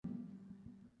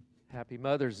Happy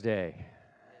Mother's Day.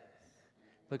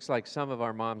 Looks like some of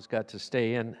our moms got to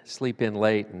stay in, sleep in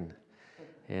late,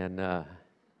 and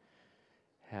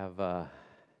have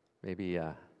maybe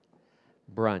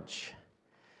brunch.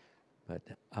 But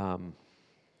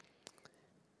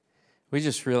we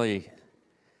just really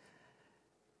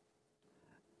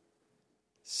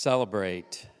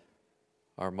celebrate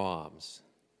our moms.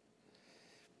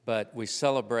 But we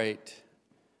celebrate,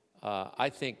 I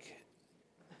think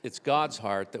it's God's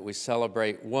heart that we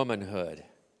celebrate womanhood.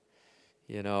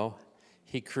 You know,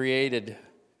 He created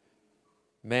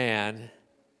man,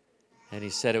 and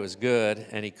He said it was good,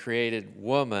 and He created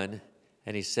woman,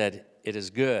 and He said it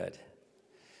is good.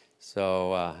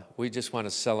 So we just want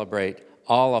to celebrate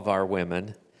all of our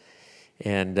women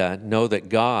and know that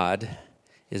God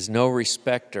is no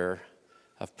respecter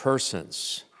of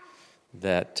persons,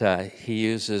 that He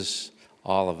uses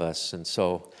all of us. And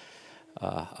so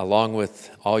along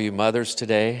with all you mothers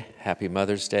today, happy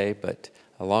Mother's Day, but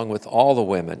along with all the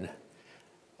women,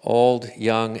 old,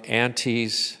 young,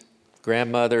 aunties,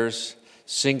 grandmothers,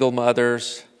 single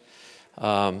mothers,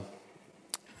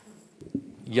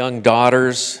 young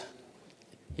daughters,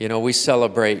 you know, we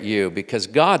celebrate you because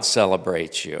God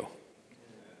celebrates you.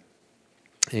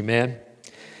 Amen.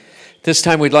 This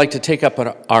time we'd like to take up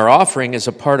our offering as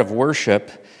a part of worship.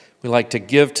 We like to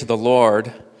give to the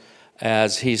Lord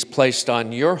as He's placed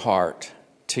on your heart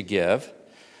to give.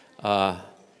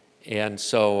 And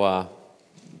so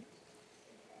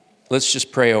let's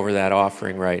just pray over that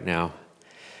offering right now.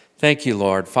 Thank you,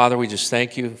 Lord. Father, we just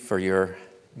thank you for your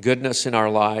goodness in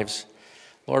our lives.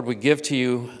 Lord, we give to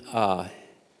you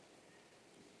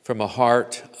from a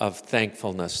heart of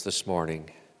thankfulness this morning,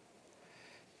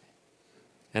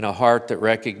 and a heart that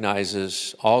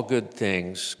recognizes all good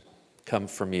things come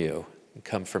from you, and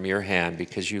come from your hand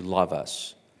because you love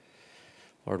us.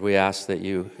 Lord, we ask that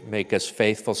you make us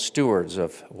faithful stewards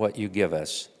of what you give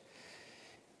us.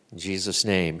 In Jesus'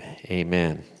 name,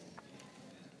 amen.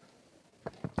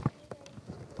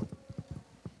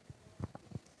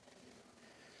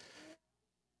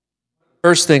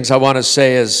 First things I want to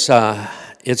say is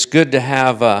it's good to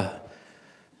have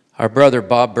our brother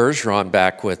Bob Bergeron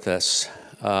back with us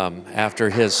after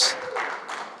his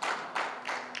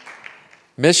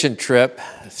mission trip,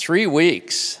 3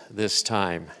 weeks this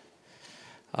time.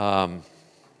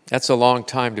 That's a long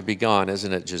time to be gone,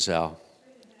 isn't it, Giselle?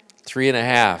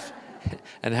 3.5.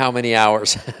 And how many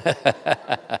hours?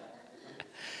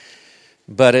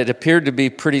 But it appeared to be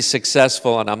pretty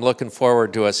successful, and I'm looking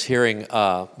forward to us hearing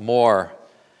more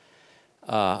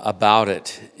about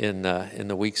it in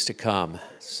the weeks to come.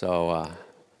 So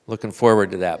looking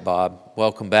forward to that, Bob.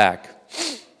 Welcome back.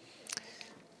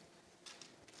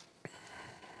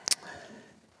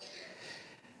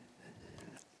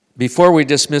 Before we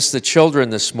dismiss the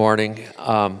children this morning,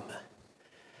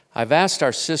 I've asked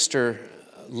our sister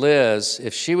Liz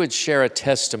if she would share a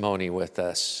testimony with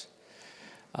us.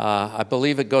 I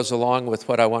believe it goes along with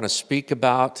what I want to speak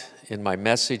about in my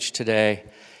message today,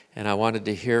 and I wanted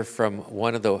to hear from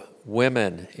one of the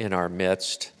women in our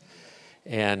midst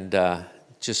and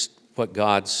just what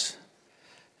God's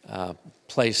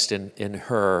placed in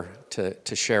her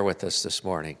to share with us this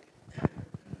morning.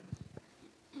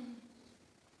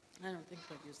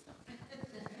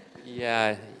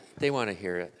 Yeah, they want to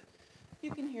hear it.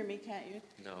 You can hear me, can't you?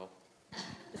 No.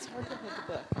 It's hard to hold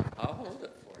the book. I'll hold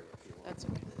it for you if you want. That's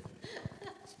okay.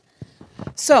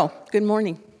 So, good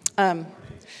morning. I'm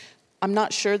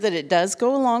not sure that it does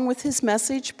go along with his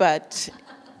message, but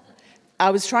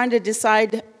I was trying to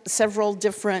decide several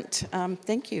different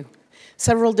things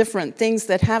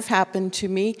that have happened to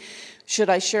me. Should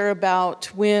I share about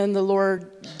when the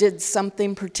Lord did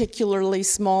something particularly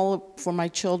small for my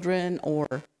children,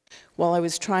 or while I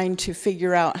was trying to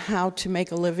figure out how to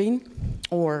make a living,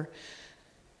 or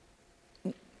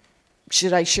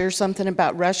should I share something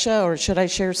about Russia, or should I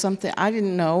share something? I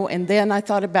didn't know. And then I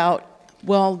thought about,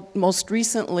 well, most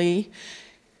recently,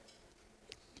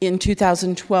 in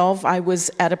 2012, I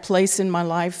was at a place in my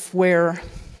life where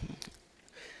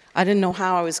I didn't know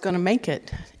how I was going to make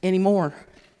it anymore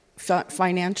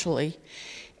financially.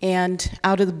 And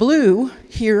out of the blue,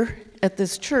 here at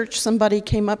this church, somebody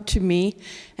came up to me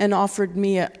and offered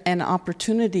me an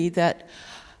opportunity that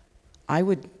I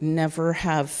would never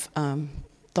have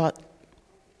thought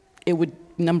it would,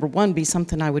 number one, be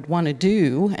something I would want to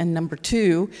do, and number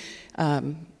two,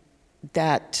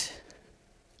 that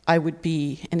I would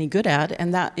be any good at,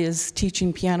 and that is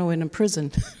teaching piano in a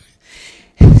prison.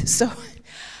 So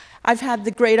I've had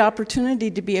the great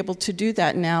opportunity to be able to do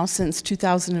that now since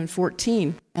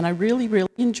 2014, and I really, really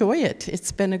enjoy it.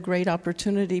 It's been a great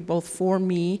opportunity both for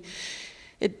me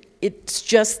It's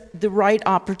just the right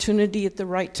opportunity at the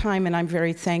right time, and I'm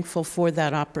very thankful for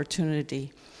that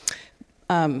opportunity.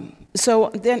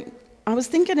 So then I was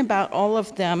thinking about all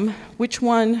of them. Which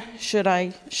one should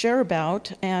I share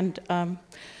about? And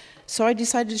so I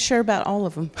decided to share about all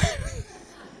of them.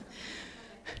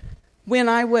 When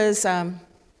I was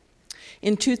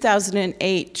in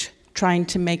 2008 trying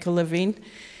to make a living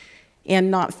and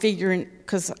not figuring,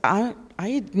 because I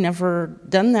had never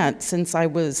done that since I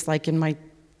was like in my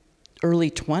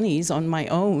early 20s on my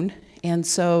own. And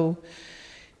so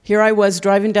here I was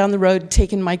driving down the road,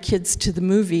 taking my kids to the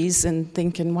movies and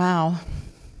thinking, wow,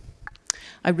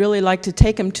 I'd really like to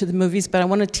take them to the movies, but I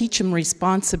want to teach them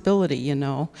responsibility, you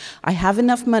know. I have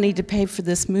enough money to pay for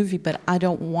this movie, but I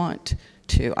don't want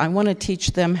to. I want to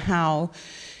teach them how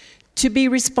to be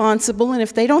responsible, and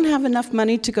if they don't have enough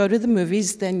money to go to the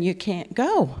movies, then you can't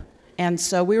go. And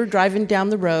so we were driving down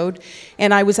the road,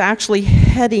 and I was actually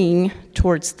heading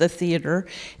towards the theater,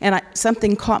 and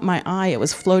something caught my eye. It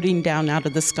was floating down out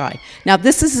of the sky. Now,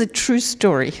 this is a true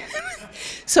story.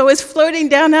 So it's floating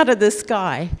down out of the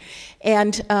sky.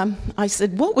 And I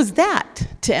said, "What was that?"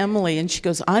 to Emily. And she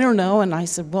goes, "I don't know." And I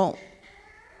said, "Well,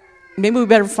 maybe we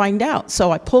better find out."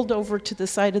 So I pulled over to the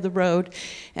side of the road,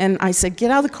 and I said,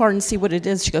 "Get out of the car and see what it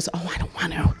is." She goes, "Oh, I don't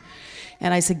want to."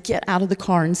 And I said, "Get out of the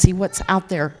car and see what's out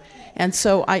there." And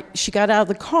so she got out of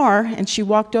the car, and she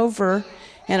walked over,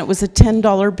 and it was a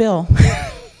 $10 bill.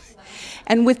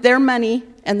 And with their money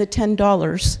and the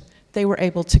 $10, they were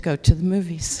able to go to the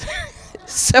movies.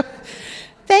 So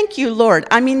thank you, Lord.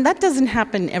 I mean, that doesn't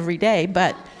happen every day,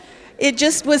 but it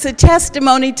just was a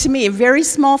testimony to me, a very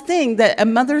small thing, that a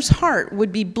mother's heart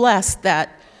would be blessed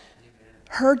that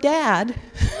her dad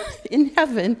in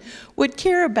heaven would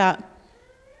care about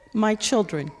my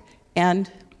children.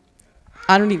 And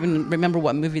I don't even remember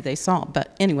what movie they saw,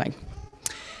 but anyway.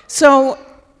 So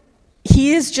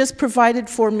he has just provided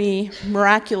for me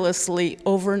miraculously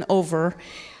over and over.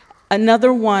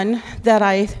 Another one that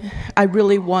I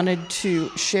really wanted to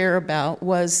share about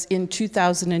was in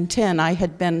 2010. I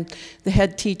had been the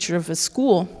head teacher of a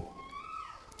school,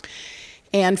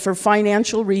 and for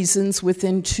financial reasons,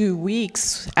 within 2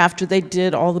 weeks after they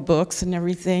did all the books and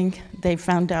everything, they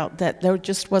found out that there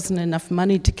just wasn't enough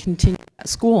money to continue at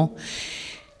school.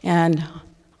 And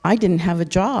I didn't have a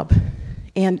job.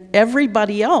 And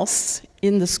everybody else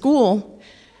in the school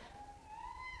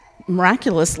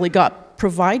miraculously got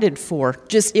provided for.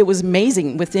 Just, it was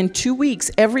amazing. Within 2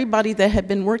 weeks, everybody that had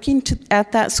been working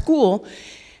at that school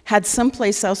had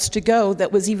someplace else to go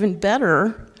that was even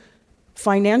better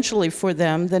financially for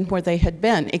them than where they had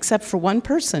been, except for one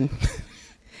person,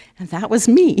 and that was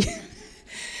me.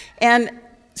 And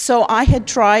so I had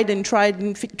tried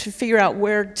to figure out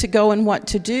where to go and what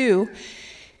to do,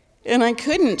 and I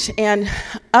couldn't. And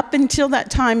up until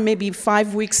that time, maybe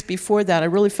 5 weeks before that, I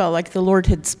really felt like the Lord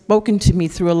had spoken to me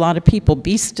through a lot of people.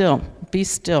 Be still, be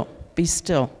still, be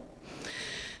still.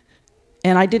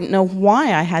 And I didn't know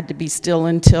why I had to be still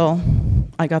until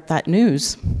I got that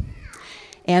news.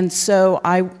 And so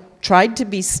I tried to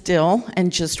be still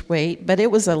and just wait, but it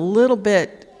was a little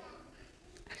bit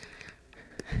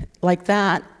like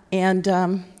that.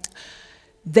 And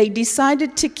they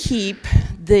decided to keep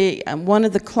one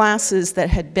of the classes that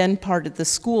had been part of the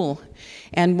school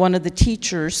and one of the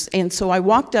teachers. And so I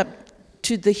walked up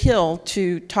to the hill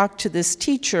to talk to this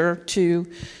teacher to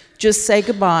just say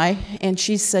goodbye. And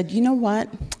she said, "You know what?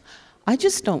 I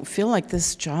just don't feel like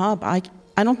this job. I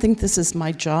don't think this is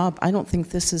my job. I don't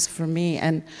think this is for me."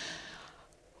 And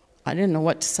I didn't know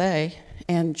what to say.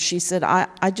 And she said,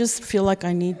 I just feel like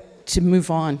I need to move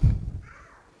on.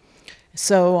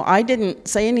 So I didn't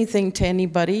say anything to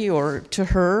anybody or to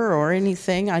her or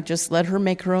anything. I just let her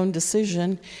make her own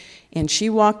decision. And she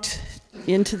walked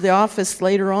into the office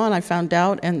later on, I found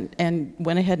out, and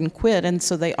went ahead and quit. And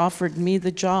so they offered me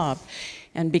the job.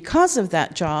 And because of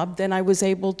that job, then I was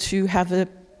able to have a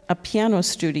piano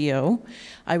studio.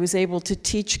 I was able to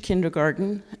teach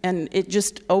kindergarten, and it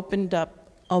just opened up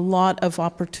a lot of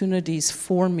opportunities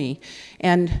for me.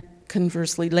 And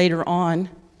conversely, later on,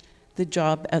 the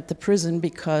job at the prison,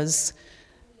 because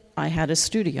I had a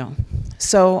studio.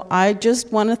 So I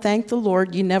just want to thank the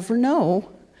Lord. You never know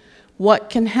what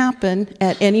can happen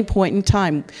at any point in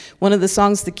time. One of the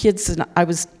songs the kids, and I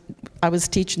was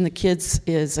teaching the kids,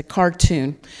 is a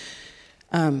cartoon.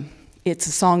 It's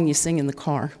a song you sing in the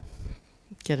car.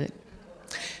 Get it?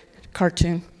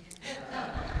 Cartoon.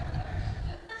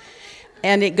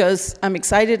 And it goes, I'm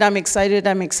excited, I'm excited,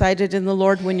 I'm excited in the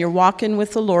Lord. When you're walking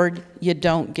with the Lord, you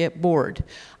don't get bored.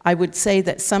 I would say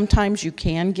that sometimes you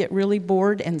can get really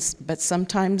bored, but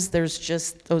sometimes there's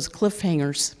just those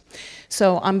cliffhangers.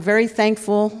 So I'm very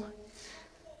thankful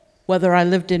whether I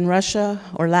lived in Russia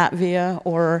or Latvia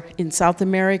or in South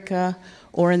America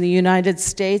or in the United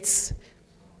States.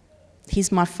 He's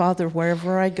my father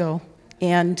wherever I go.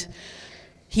 And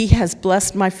he has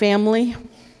blessed my family,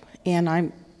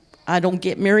 and I don't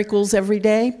get miracles every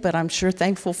day, but I'm sure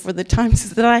thankful for the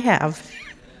times that I have.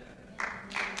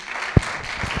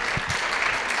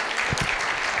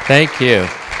 Thank you.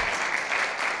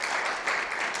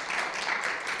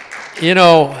 You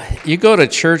know, you go to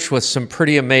church with some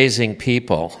pretty amazing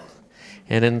people,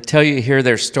 and until you hear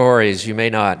their stories, you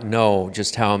may not know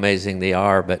just how amazing they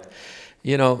are. But,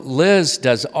 you know, Liz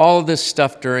does all this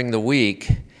stuff during the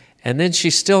week, and then she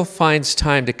still finds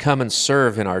time to come and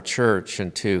serve in our church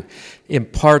and to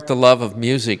impart the love of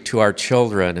music to our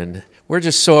children. And we're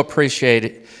just so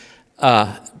appreciative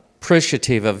of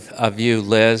you,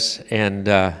 Liz, and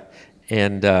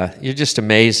you're just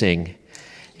amazing.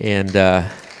 And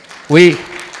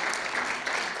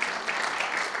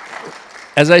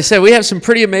as I said, we have some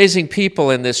pretty amazing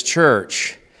people in this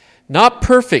church. Not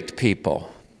perfect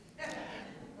people,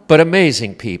 but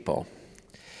amazing people.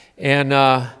 And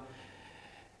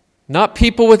not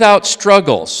people without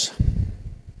struggles.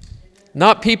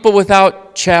 Not people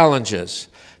without challenges.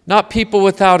 Not people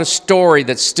without a story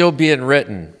that's still being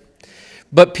written.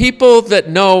 But people that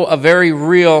know a very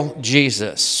real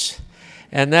Jesus.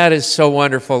 And that is so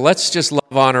wonderful. Let's just love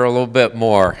on her a little bit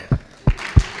more.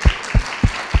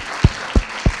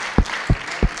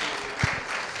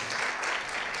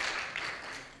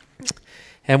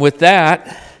 And with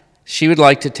that, she would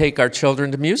like to take our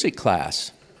children to music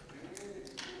class.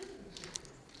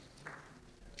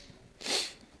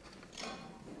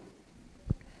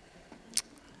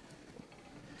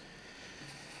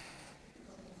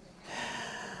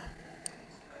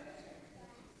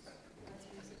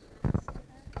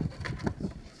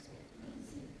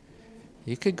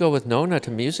 You could go with Nona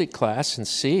to music class and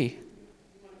see.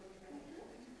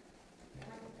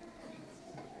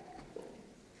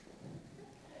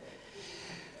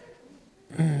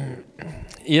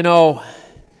 You know,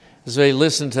 as we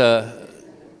listen to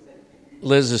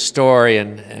Liz's story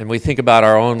and we think about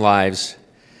our own lives,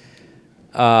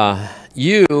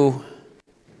 you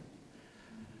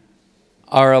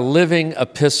are a living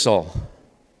epistle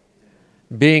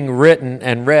being written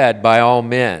and read by all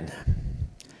men.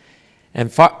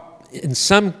 And in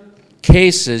some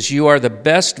cases, you are the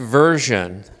best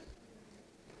version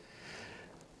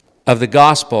of the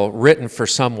gospel written for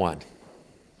someone.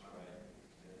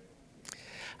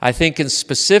 I think in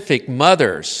specific,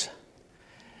 mothers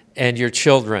and your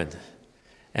children,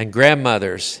 and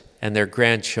grandmothers and their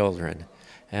grandchildren,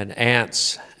 and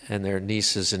aunts and their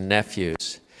nieces and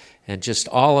nephews, and just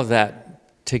all of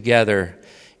that together,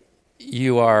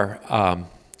 you are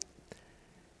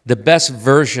the best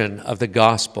version of the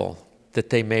gospel that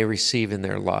they may receive in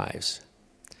their lives.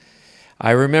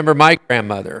 I remember my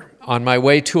grandmother. On my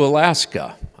way to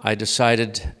Alaska, I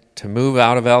decided to move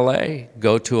out of LA,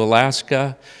 go to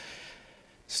Alaska,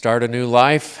 start a new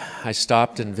life. I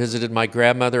stopped and visited my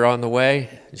grandmother on the way.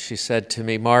 And she said to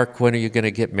me, "Mark, when are you going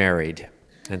to get married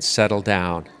and settle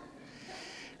down?"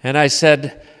 And I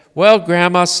said, "Well,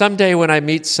 Grandma, someday when I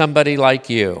meet somebody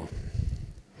like you."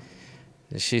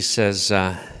 And she says,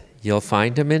 "You'll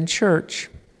find him in church."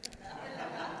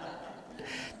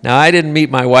 Now, I didn't meet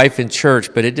my wife in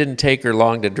church, but it didn't take her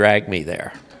long to drag me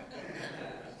there.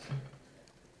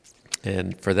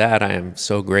 And for that, I am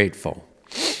so grateful.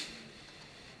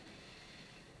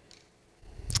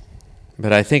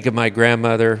 But I think of my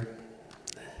grandmother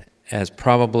as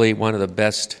probably one of the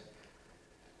best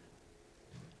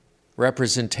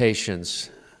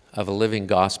representations of a living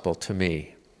gospel to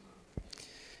me.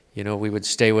 You know, we would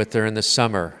stay with her in the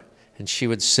summer, and she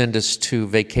would send us to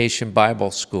Vacation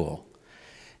Bible School.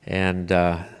 And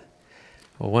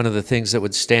one of the things that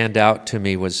would stand out to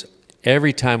me was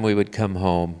every time we would come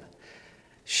home,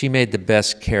 she made the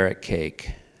best carrot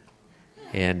cake.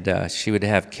 And she would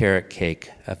have carrot cake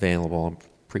available and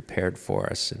prepared for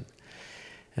us.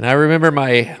 And I remember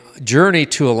my journey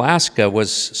to Alaska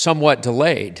was somewhat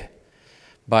delayed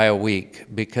by a week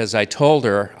because I told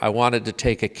her I wanted to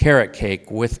take a carrot cake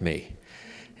with me.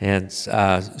 And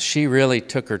she really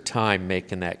took her time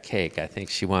making that cake. I think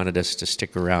she wanted us to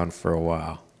stick around for a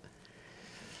while.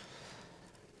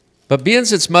 But being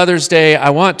it's Mother's Day, I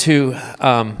want to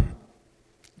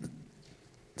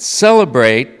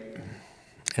celebrate,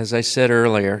 as I said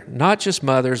earlier, not just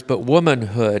mothers, but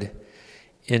womanhood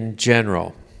in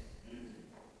general.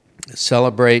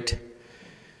 Celebrate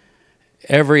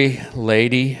every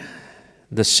lady,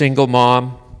 the single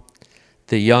mom,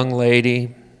 the young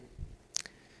lady,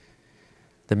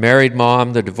 the married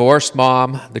mom, the divorced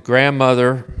mom, the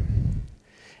grandmother,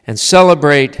 and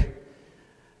celebrate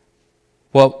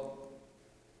what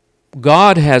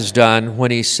God has done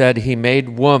when he said he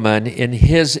made woman in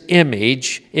his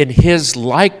image, in his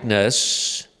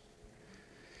likeness,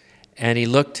 and he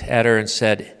looked at her and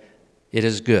said, "It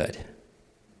is good."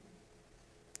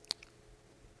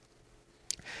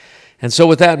 And so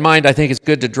with that in mind, I think it's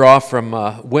good to draw from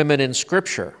women in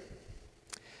Scripture.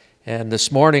 And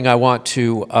this morning I want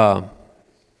to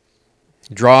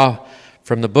draw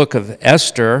from the book of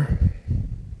Esther.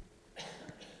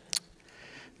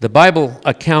 The Bible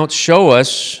accounts show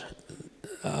us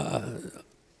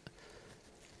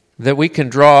that we can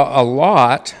draw a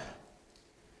lot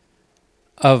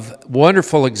of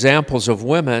wonderful examples of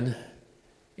women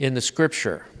in the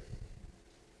Scripture.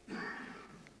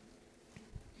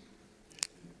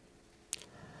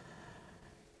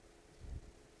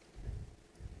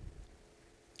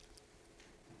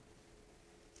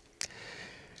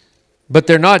 But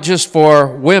they're not just for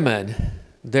women.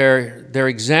 They're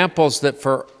examples that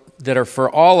are for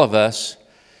all of us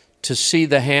to see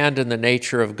the hand and the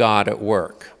nature of God at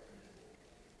work.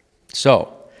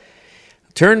 So,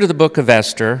 turn to the book of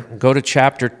Esther, go to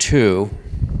chapter 2.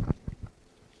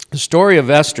 The story of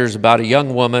Esther is about a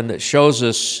young woman that shows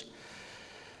us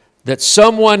that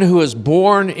someone who is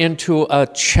born into a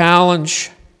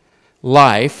challenge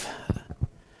life,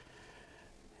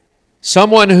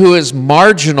 someone who is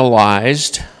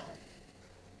marginalized,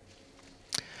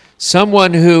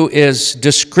 someone who is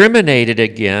discriminated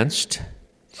against,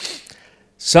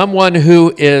 someone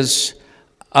who is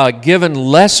given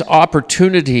less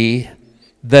opportunity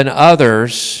than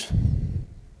others,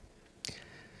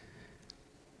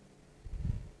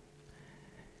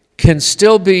 can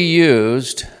still be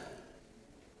used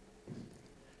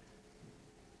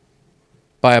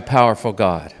by a powerful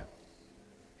God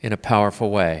in a powerful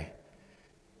way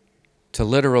to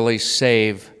literally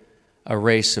save a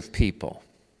race of people.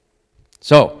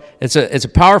 So, it's a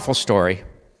powerful story.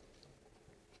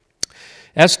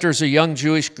 Esther's a young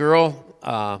Jewish girl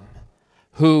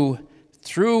who,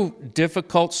 through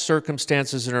difficult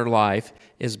circumstances in her life,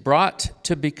 is brought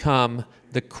to become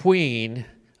the queen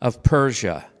of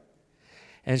Persia.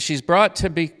 And she's brought to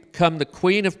become the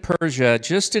queen of Persia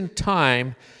just in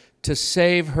time to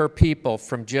save her people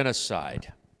from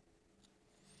genocide.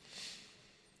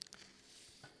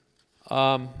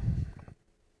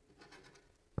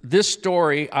 This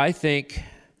story, I think,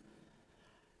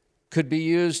 could be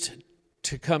used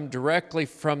to come directly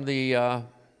from the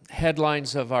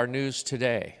headlines of our news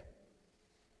today.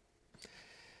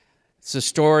 It's a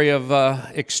story of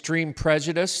extreme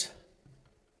prejudice.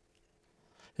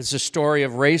 It's a story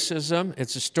of racism.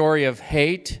 It's a story of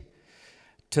hate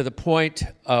to the point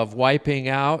of wiping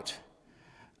out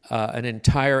an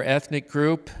entire ethnic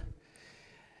group.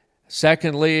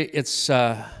 Secondly, it's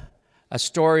a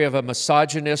story of a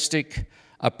misogynistic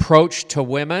approach to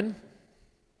women.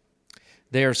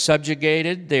 They are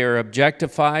subjugated, they are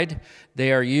objectified,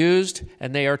 they are used,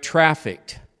 and they are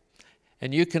trafficked.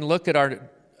 And you can look at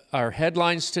our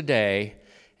headlines today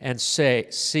and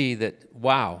see that,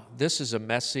 wow, this is a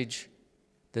message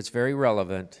that's very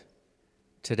relevant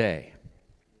today.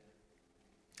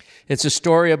 It's a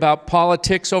story about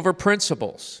politics over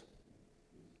principles.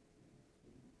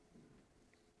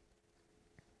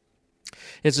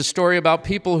 It's a story about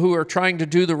people who are trying to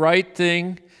do the right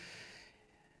thing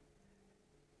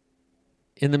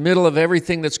in the middle of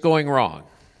everything that's going wrong.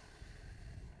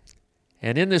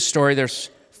 And in this story, there's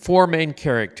four main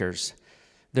characters.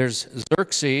 There's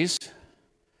Xerxes,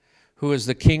 who is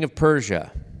the king of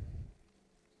Persia.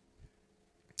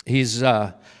 He's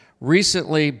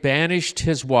recently banished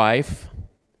his wife,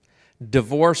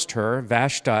 divorced her,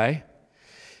 Vashti,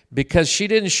 because she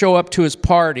didn't show up to his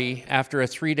party after a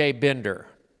 3-day bender.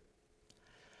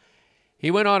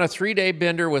 He went on a 3-day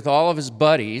bender with all of his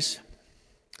buddies,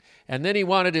 and then he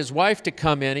wanted his wife to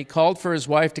come in. He called for his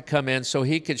wife to come in so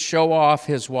he could show off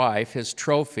his wife, his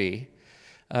trophy,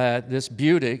 this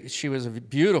beauty. She was a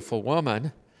beautiful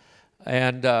woman,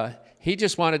 and he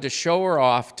just wanted to show her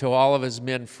off to all of his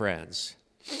men friends.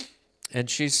 And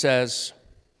she says,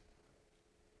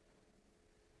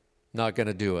 "Not going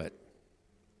to do it."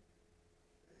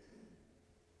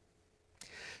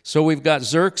 So we've got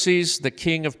Xerxes, the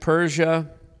king of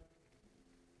Persia.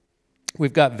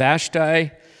 We've got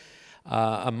Vashti,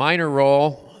 a minor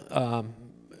role.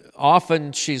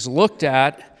 Often she's looked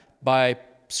at by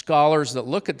scholars that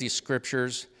look at these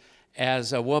scriptures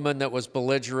as a woman that was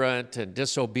belligerent and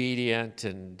disobedient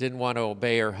and didn't want to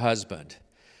obey her husband.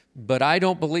 But I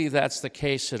don't believe that's the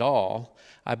case at all.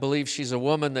 I believe she's a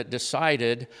woman that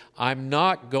decided, I'm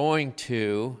not going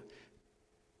to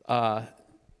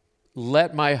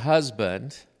let my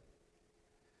husband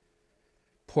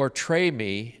portray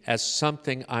me as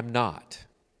something I'm not.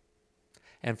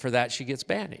 And for that, she gets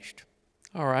banished.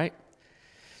 All right.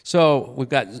 So we've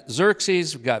got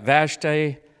Xerxes, we've got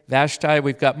Vashti,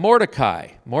 we've got Mordecai.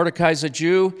 Mordecai's a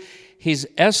Jew. He's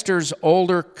Esther's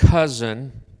older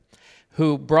cousin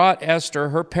who brought Esther.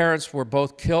 Her parents were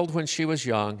both killed when she was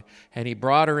young, and he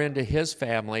brought her into his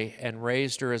family and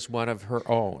raised her as one of her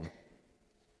own.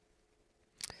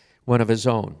 One of his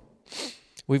own.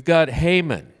 We've got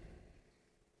Haman.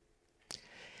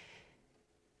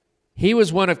 He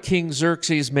was one of King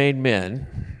Xerxes' main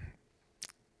men.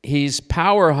 He's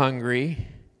power hungry.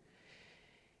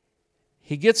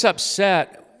 He gets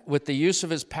upset with the use of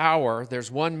his power.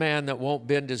 There's one man that won't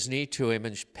bend his knee to him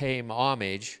and pay him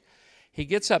homage. He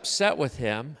gets upset with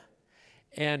him,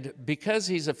 and because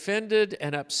he's offended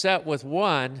and upset with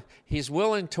one, he's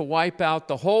willing to wipe out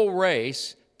the whole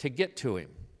race to get to him.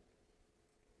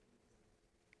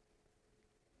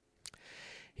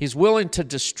 He's willing to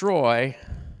destroy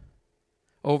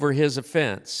over his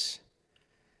offense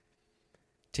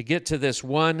to get to this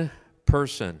one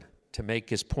person to make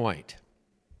his point.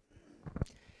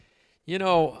 You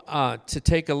know, to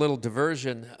take a little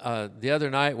diversion, the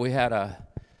other night we had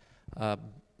a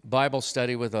Bible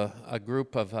study with a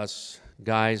group of us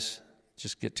guys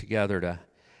just get together to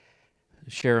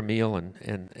share a meal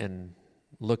and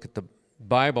look at the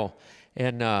Bible.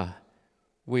 And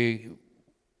we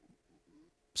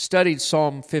studied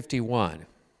Psalm 51.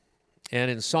 And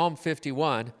in Psalm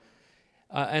 51,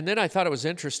 and then I thought it was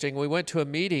interesting, we went to a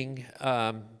meeting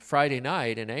Friday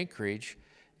night in Anchorage,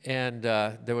 and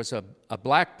there was a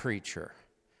black preacher.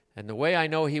 And the way I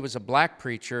know he was a black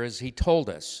preacher is he told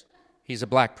us he's a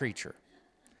black preacher.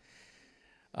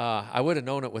 I would have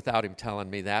known it without him telling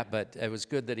me that, but it was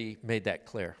good that he made that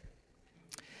clear.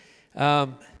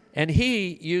 And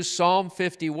he used Psalm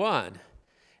 51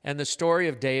 and the story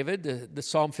of David. The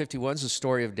Psalm 51 is the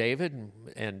story of David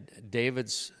and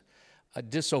David's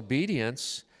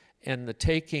disobedience and the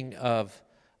taking of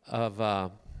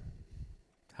help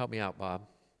me out, Bob.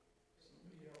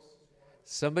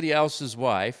 Somebody else's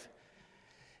wife,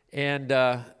 and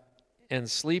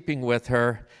sleeping with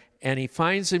her, and he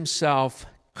finds himself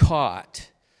caught.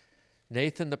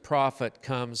 Nathan the prophet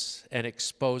comes and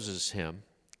exposes him,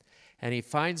 and he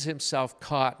finds himself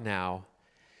caught now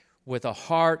with a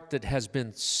heart that has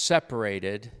been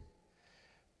separated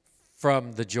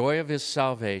from the joy of his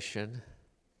salvation,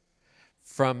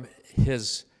 from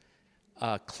his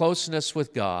closeness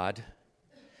with God.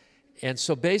 And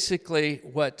so basically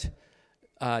what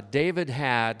David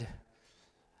had,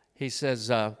 he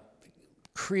says,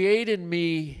 create in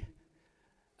me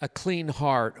a clean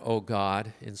heart, O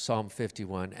God, in Psalm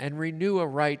 51, and renew a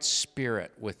right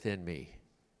spirit within me.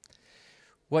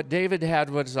 What David had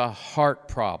was a heart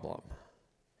problem.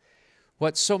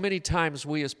 What so many times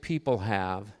we as people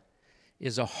have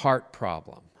is a heart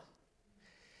problem.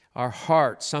 Our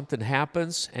heart, something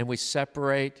happens and we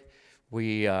separate.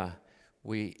 We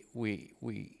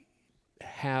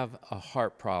have a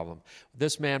heart problem.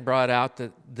 This man brought out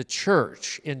that the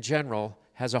church in general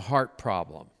has a heart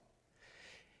problem.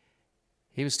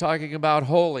 He was talking about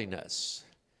holiness.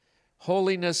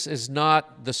 Holiness is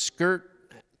not the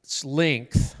skirt's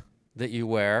length that you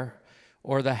wear,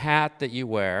 or the hat that you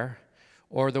wear,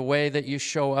 or the way that you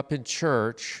show up in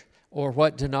church, or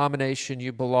what denomination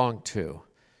you belong to.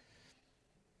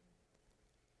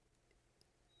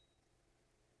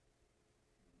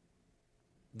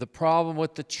 The problem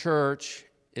with the church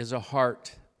is a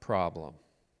heart problem.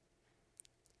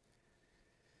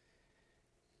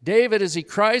 David, as he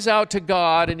cries out to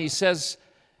God and he says,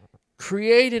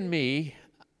 create in me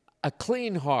a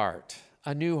clean heart,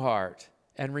 a new heart,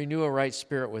 and renew a right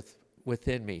spirit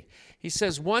within me. He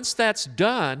says, once that's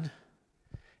done,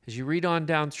 as you read on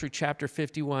down through chapter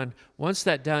 51, once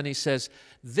that's done, he says,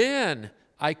 then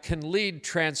I can lead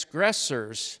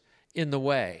transgressors in the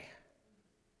way.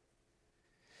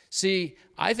 See,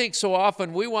 I think so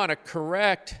often we want to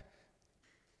correct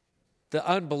the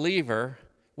unbeliever.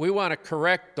 We want to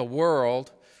correct the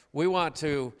world. We want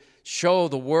to show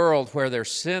the world where their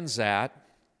sin's at.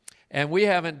 And we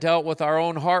haven't dealt with our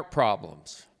own heart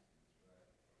problems.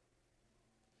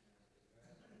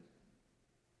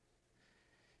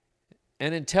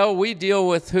 And until we deal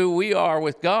with who we are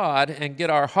with God and get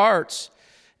our hearts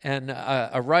and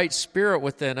a right spirit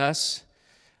within us,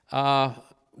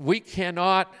 we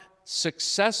cannot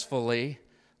successfully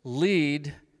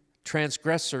lead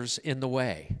transgressors in the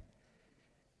way.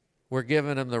 We're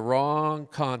giving them the wrong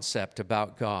concept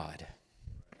about God.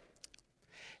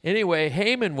 Anyway,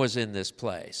 Haman was in this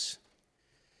place.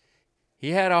 He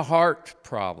had a heart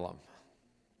problem.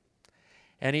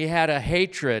 And he had a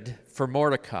hatred for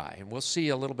Mordecai. And we'll see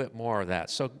a little bit more of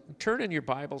that. So turn in your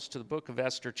Bibles to the book of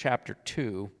Esther, chapter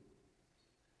 2.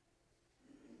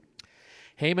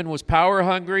 Haman was power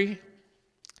hungry.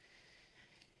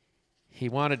 He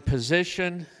wanted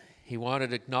position. He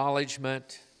wanted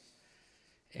acknowledgement.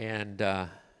 And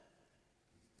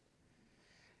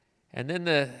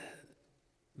then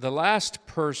the last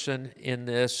person in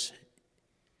this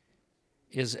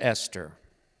is Esther.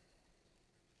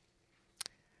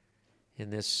 In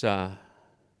this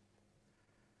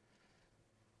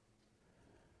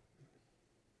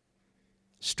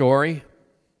story,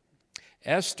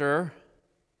 Esther,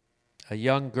 a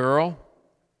young girl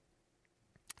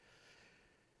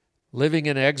living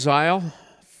in exile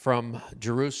from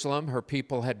Jerusalem. Her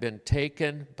people had been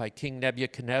taken by King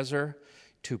Nebuchadnezzar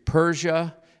to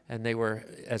Persia, and they were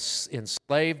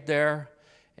enslaved there,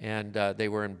 and they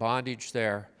were in bondage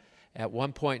there. At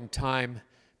one point in time,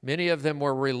 many of them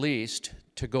were released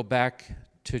to go back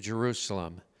to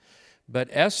Jerusalem. But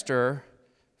Esther,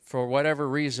 for whatever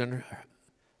reason,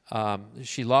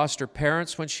 she lost her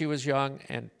parents when she was young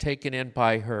and taken in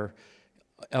by her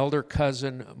elder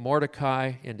cousin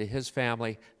Mordecai into his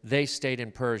family. They stayed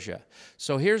in Persia.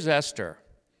 So here's Esther.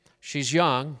 She's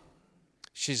young.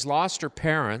 She's lost her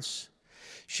parents.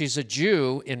 She's a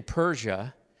Jew in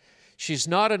Persia. She's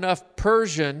not enough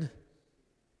Persian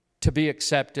to be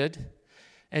accepted,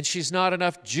 and she's not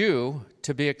enough Jew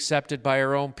to be accepted by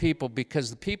her own people, because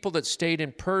the people that stayed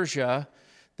in Persia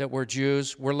that were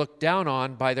Jews were looked down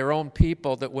on by their own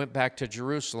people that went back to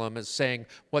Jerusalem as saying,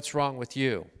 "What's wrong with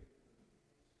you?"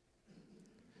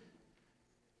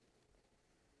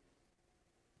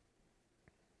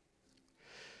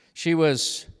 She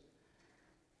was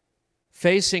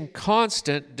facing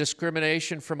constant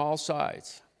discrimination from all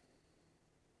sides.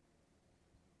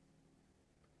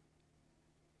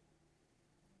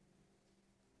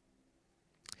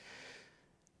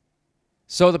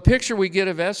 So the picture we get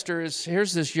of Esther is,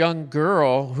 here's this young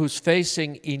girl who's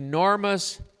facing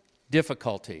enormous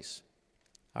difficulties.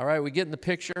 All right, we getting the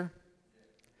picture?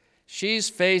 She's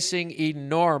facing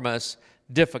enormous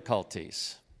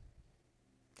difficulties.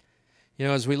 You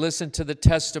know, as we listen to the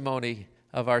testimony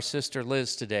of our sister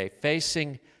Liz today,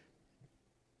 facing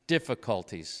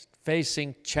difficulties,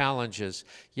 facing challenges,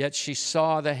 yet she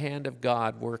saw the hand of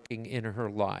God working in her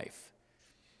life.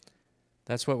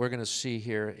 That's what we're going to see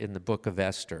here in the book of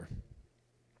Esther.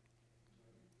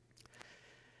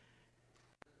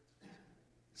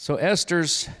 So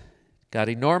Esther's got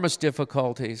enormous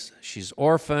difficulties. She's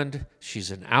orphaned.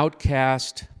 She's an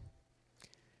outcast.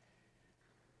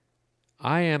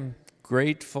 I am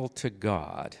grateful to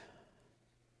God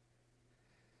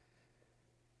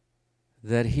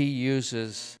that He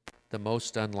uses the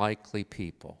most unlikely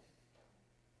people.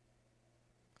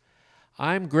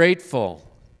 I'm grateful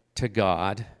to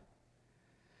God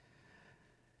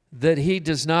that He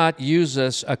does not use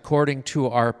us according to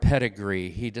our pedigree.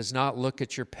 He does not look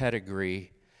at your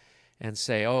pedigree and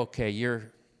say, oh, okay, you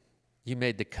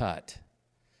made the cut.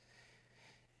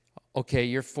 Okay,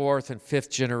 you're fourth and fifth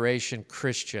generation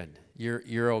Christian.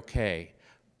 You're okay.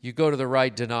 You go to the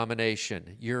right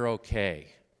denomination. You're okay.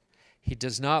 He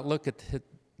does not look at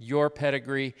your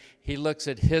pedigree. He looks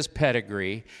at His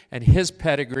pedigree, and His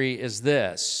pedigree is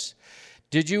this.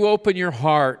 Did you open your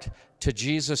heart to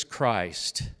Jesus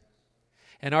Christ?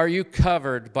 And are you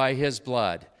covered by His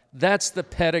blood? That's the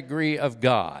pedigree of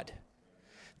God.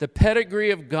 The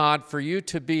pedigree of God for you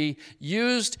to be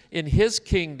used in His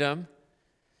kingdom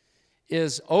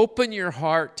is open your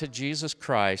heart to Jesus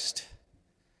Christ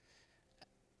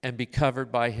and be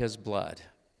covered by His blood.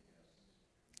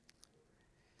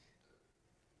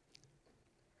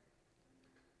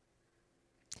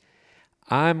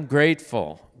 I'm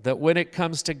grateful that when it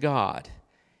comes to God,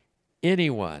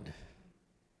 anyone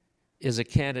is a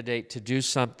candidate to do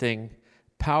something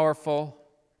powerful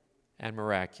and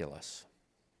miraculous.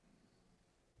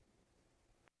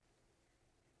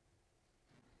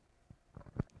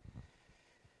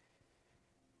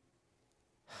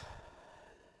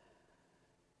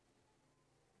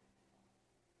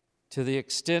 To the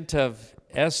extent of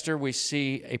Esther, we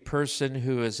see a person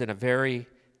who is in a very,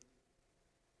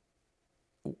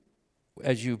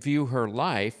 as you view her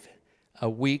life, a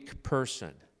weak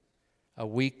person, a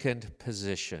weakened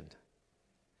position.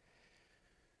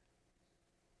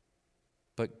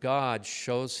 But God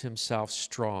shows Himself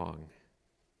strong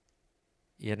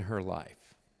in her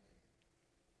life.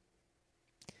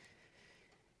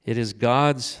 It is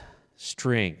God's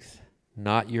strength,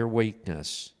 not your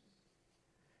weakness,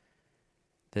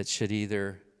 that should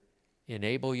either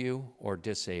enable you or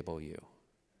disable you.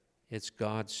 It's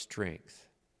God's strength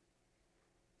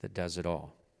that does it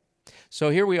all. So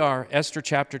here we are, Esther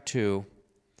chapter 2.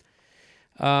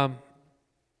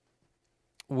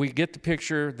 We get the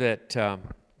picture that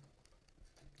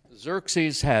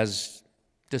Xerxes has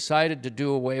decided to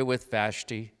do away with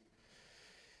Vashti.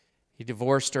 He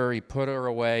divorced her, he put her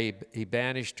away, he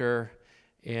banished her,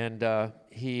 and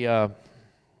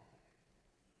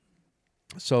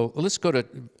So let's go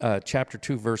to chapter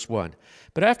 2, verse 1.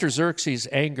 But after Xerxes'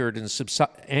 anger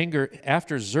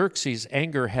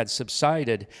had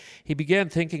subsided, he began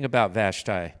thinking about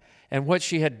Vashti and what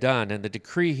she had done and the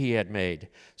decree he had made.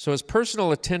 So his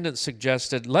personal attendant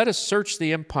suggested, "Let us search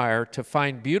the empire to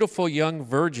find beautiful young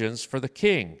virgins for the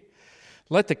king.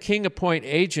 Let the king appoint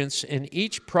agents in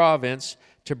each province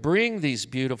to bring these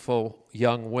beautiful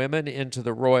young women into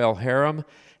the royal harem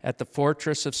at the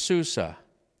fortress of Susa.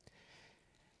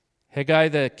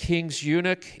 Hegai, the king's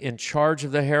eunuch in charge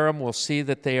of the harem, will see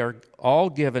that they are all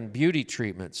given beauty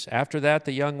treatments. After that,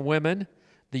 the young woman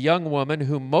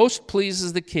who most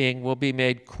pleases the king will be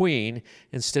made queen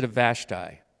instead of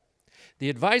Vashti." The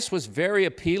advice was very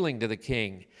appealing to the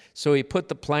king, so he put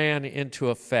the plan into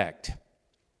effect.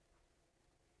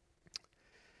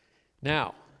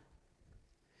 Now,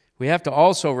 we have to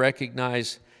also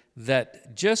recognize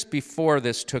that just before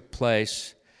this took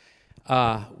place,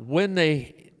 when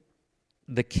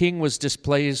the king was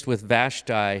displeased with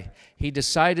Vashti, he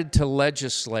decided to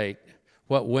legislate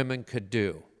what women could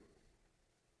do.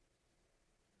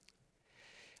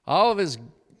 All of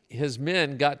his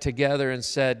men got together and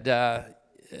said,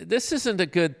 this isn't a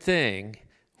good thing,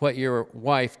 what your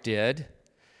wife did,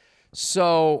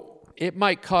 so it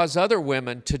might cause other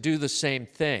women to do the same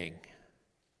thing.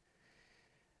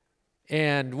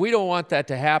 And we don't want that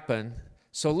to happen,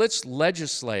 so let's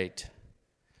legislate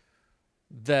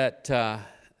that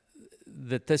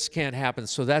this can't happen.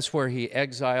 So that's where he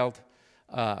exiled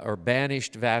or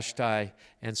banished Vashti,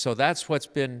 and so that's what's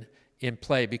been in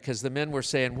play, because the men were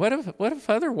saying, what if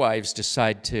other wives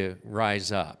decide to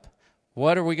rise up?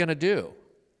 What are we going to do?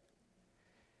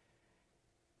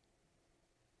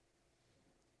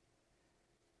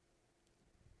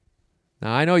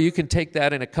 Now, I know you can take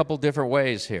that in a couple different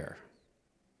ways here,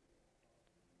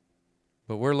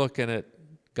 but we're looking at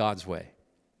God's way.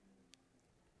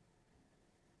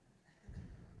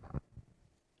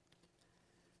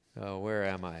 Oh, where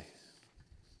am I?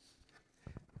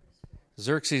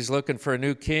 Xerxes looking for a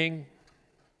new king.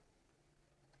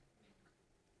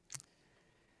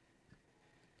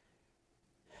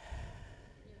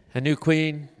 A new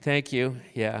queen, thank you,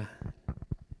 yeah.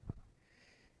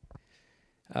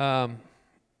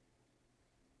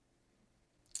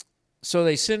 So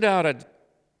they send out a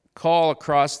call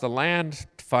across the land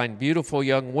to find beautiful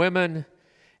young women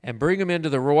and bring them into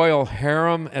the royal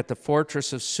harem at the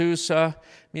fortress of Susa. I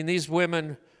mean, these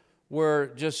women were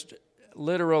just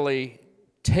literally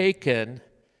taken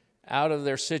out of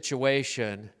their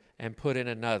situation and put in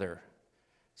another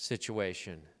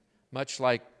situation, much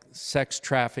like sex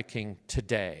trafficking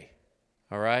today,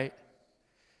 all right?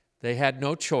 They had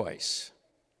no choice.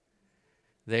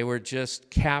 They were just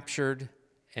captured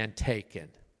and taken.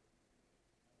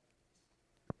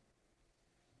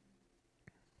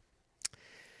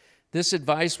 This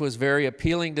advice was very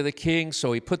appealing to the king,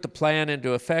 so he put the plan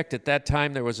into effect. At that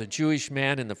time, there was a Jewish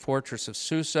man in the fortress of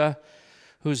Susa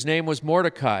whose name was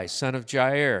Mordecai, son of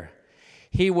Jair.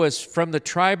 He was from the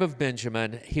tribe of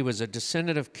Benjamin. He was a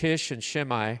descendant of Kish and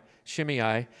Shimei.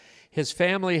 His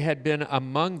family had been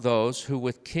among those who,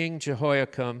 with King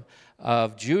Jehoiakim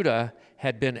of Judah,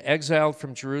 had been exiled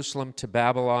from Jerusalem to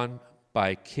Babylon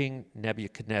by King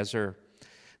Nebuchadnezzar.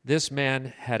 This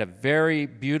man had a very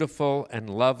beautiful and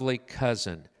lovely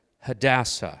cousin,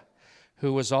 Hadassah,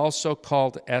 who was also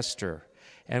called Esther.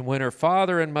 And when her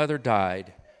father and mother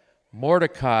died,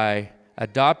 Mordecai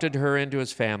adopted her into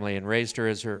his family and raised her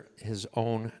as his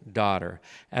own daughter.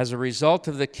 As a result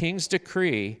of the king's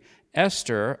decree,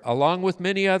 Esther, along with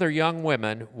many other young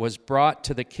women, was brought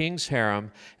to the king's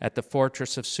harem at the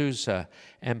fortress of Susa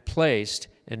and placed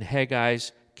in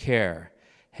Hegai's care.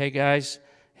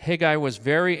 Hegai was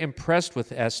very impressed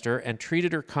with Esther and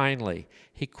treated her kindly.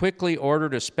 He quickly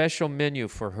ordered a special menu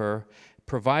for her,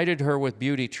 provided her with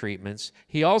beauty treatments.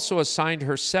 He also assigned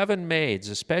her 7 maids,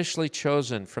 especially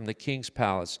chosen from the king's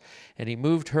palace, and he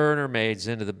moved her and her maids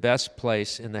into the best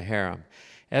place in the harem.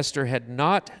 Esther had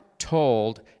not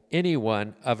told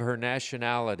anyone of her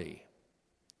nationality.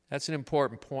 That's an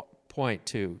important point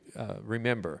to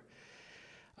remember.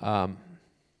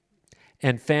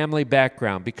 And family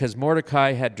background, because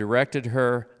Mordecai had directed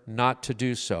her not to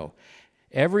do so.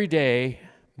 Every day,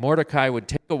 Mordecai would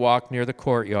take a walk near the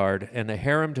courtyard and the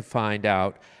harem to find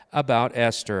out about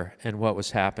Esther and what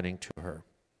was happening to her.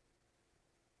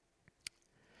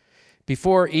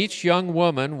 Before each young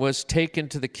woman was taken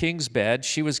to the king's bed,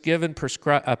 she was given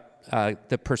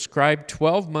the prescribed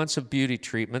 12 months of beauty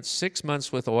treatment, 6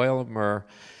 months with oil of myrrh,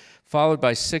 followed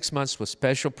by 6 months with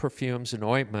special perfumes and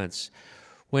ointments.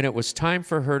 When it was time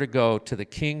for her to go to the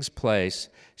king's place,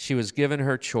 she was given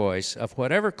her choice of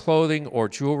whatever clothing or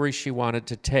jewelry she wanted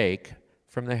to take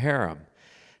from the harem.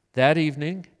 That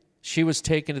evening, she was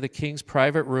taken to the king's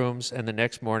private rooms, and the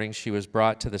next morning she was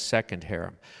brought to the second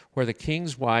harem, where the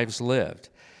king's wives lived.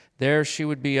 There she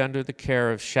would be under the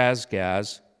care of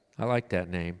Shazgaz. I like that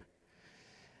name.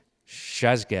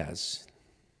 Shazgaz,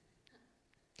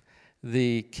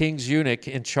 the king's eunuch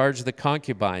in charge of the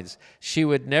concubines. She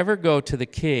would never go to the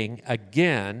king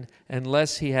again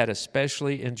unless he had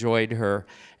especially enjoyed her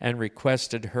and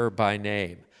requested her by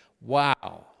name.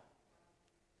 Wow.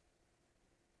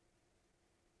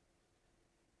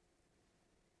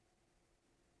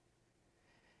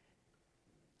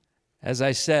 As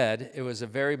I said, it was a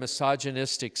very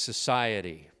misogynistic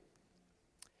society.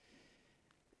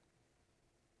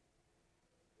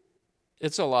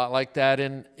 It's a lot like that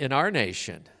in our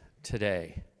nation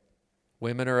today.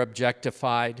 Women are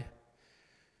objectified.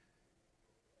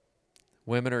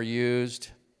 Women are used.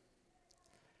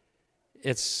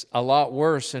 It's a lot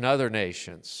worse in other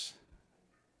nations.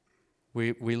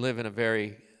 We live in a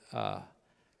very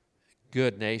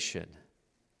good nation.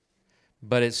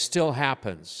 But it still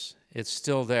happens. It's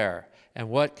still there. And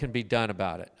what can be done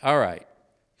about it? All right.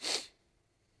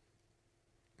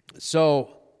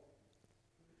 So,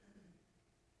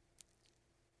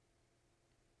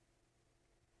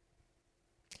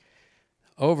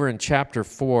 over in chapter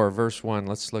 4, verse 1,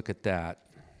 let's look at that.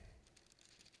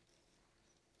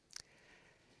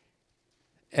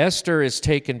 Esther is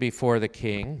taken before the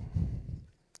king.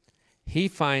 He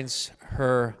finds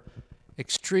her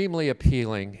extremely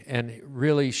appealing, and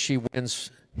really she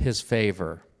wins his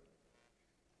favor.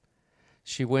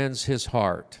 She wins his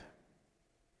heart.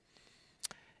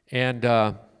 And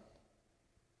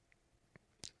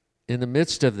in the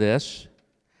midst of this,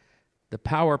 the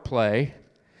power play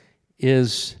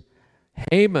is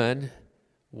Haman,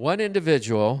 one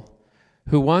individual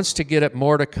who wants to get at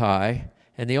Mordecai,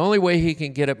 and the only way he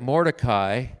can get at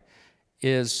Mordecai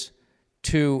is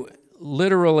to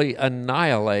literally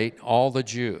annihilate all the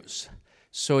Jews.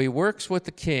 So he works with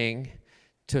the king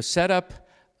to set up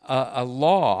a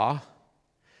law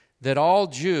that all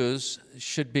Jews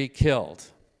should be killed.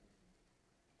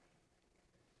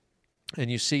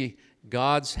 And you see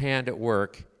God's hand at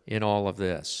work in all of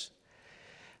this,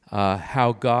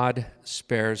 how God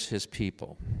spares his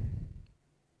people.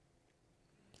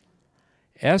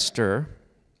 Esther,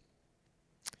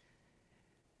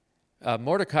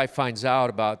 Mordecai finds out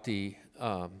about the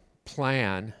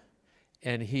plan,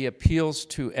 and he appeals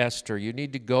to Esther. You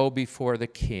need to go before the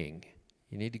king.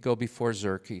 You need to go before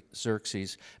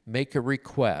Xerxes, make a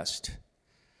request.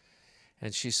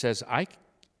 And she says,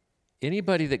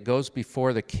 anybody that goes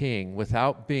before the king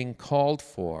without being called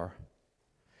for,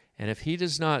 and if he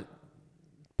does not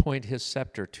point his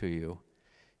scepter to you,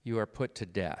 you are put to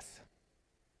death.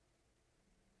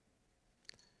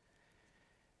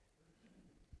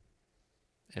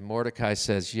 And Mordecai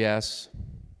says, yes,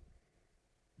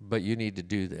 but you need to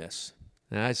do this.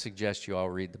 And I suggest you all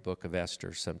read the book of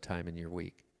Esther sometime in your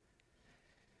week.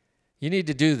 You need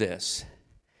to do this.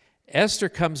 Esther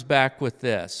comes back with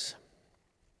this.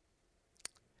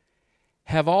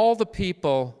 Have all the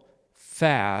people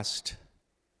fast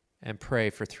and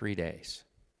pray for 3 days.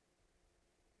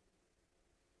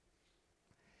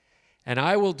 And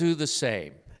I will do the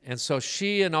same. And so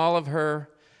she and all of her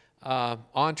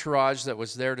entourage that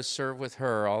was there to serve with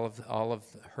her, all of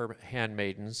her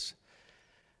handmaidens,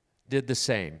 did the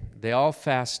same. They all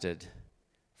fasted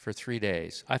for 3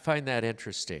 days. I find that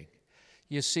interesting.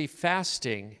 You see,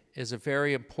 fasting is a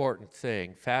very important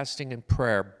thing. Fasting and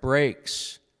prayer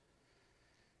breaks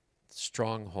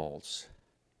strongholds.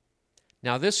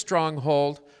 Now, this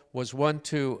stronghold was one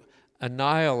to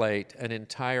annihilate an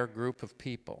entire group of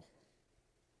people.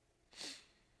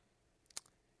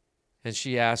 And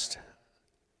she asked,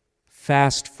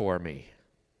 fast for me.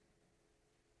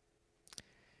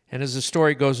 And as the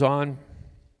story goes on,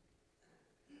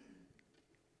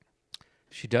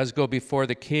 she does go before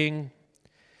the king.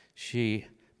 She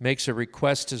makes a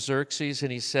request to Xerxes,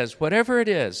 and he says, whatever it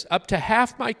is, up to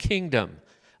half my kingdom,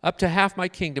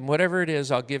 whatever it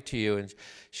is, I'll give to you. And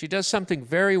she does something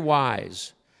very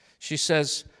wise. She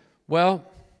says,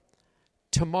 well,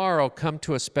 tomorrow come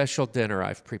to a special dinner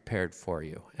I've prepared for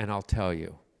you, and I'll tell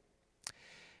you.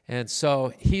 And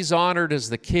so he's honored as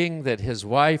the king that his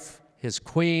wife, his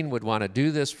queen, would want to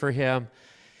do this for him.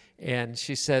 And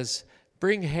she says,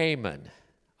 bring Haman.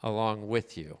 along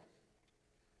with you.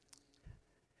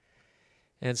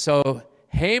 And so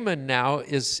Haman now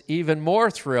is even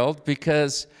more thrilled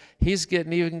because he's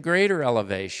getting even greater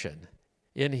elevation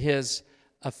in his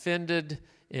offended,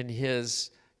 in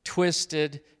his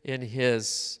twisted, in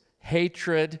his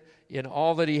hatred, in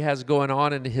all that he has going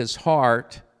on in his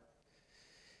heart.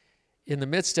 In the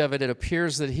midst of it, it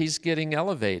appears that he's getting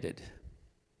elevated.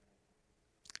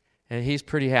 And he's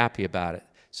pretty happy about it.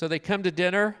 So they come to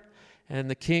dinner, and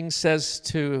the king says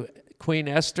to Queen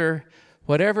Esther,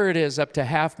 whatever it is, up to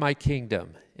half my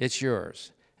kingdom, it's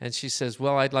yours. And she says,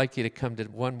 well, I'd like you to come to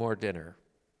one more dinner,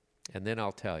 and then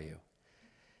I'll tell you.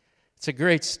 It's a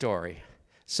great story.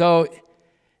 So,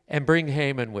 and bring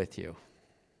Haman with you.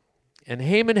 And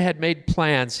Haman had made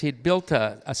plans. He'd built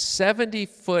a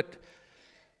 70-foot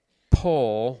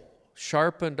pole,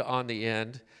 sharpened on the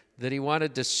end, that he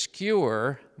wanted to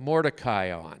skewer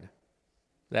Mordecai on.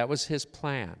 That was his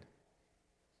plan.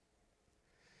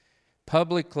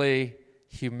 Publicly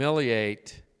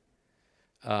humiliate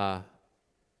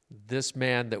this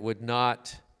man that would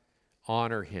not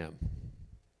honor him.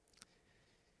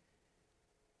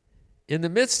 In the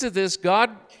midst of this,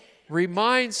 God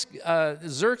reminds,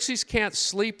 Xerxes can't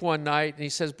sleep one night, and he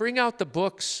says, bring out the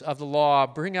books of the law,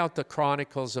 bring out the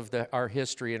chronicles of our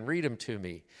history, and read them to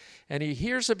me. And he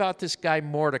hears about this guy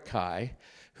Mordecai,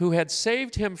 who had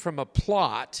saved him from a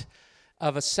plot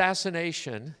of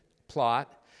assassination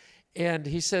plot, and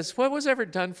he says, what was ever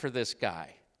done for this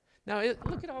guy? Now,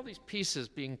 look at all these pieces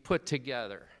being put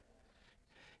together.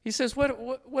 He says,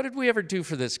 what did we ever do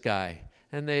for this guy?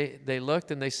 And they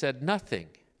looked and they said, nothing.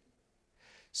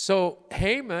 So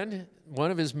Haman,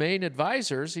 one of his main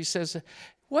advisors, he says,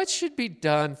 what should be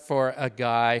done for a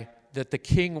guy that the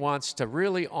king wants to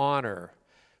really honor,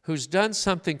 who's done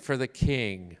something for the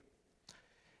king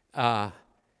and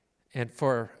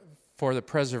for the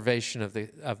preservation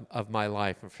of my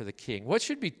life and for the king? What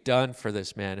should be done for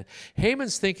this man?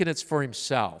 Haman's thinking it's for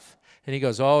himself. And he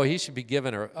goes, oh, he should be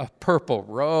given a purple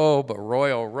robe, a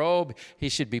royal robe. He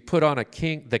should be put on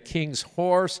the king's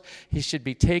horse. He should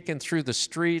be taken through the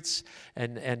streets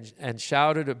and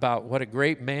shouted about what a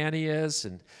great man he is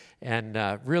and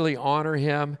really honor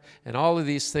him. And all of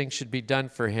these things should be done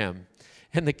for him.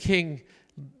 And the King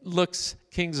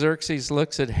Xerxes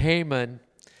looks at Haman,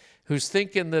 who's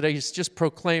thinking that he's just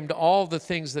proclaimed all the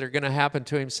things that are going to happen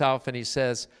to himself, and he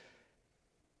says,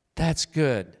 that's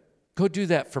good. Go do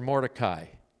that for Mordecai.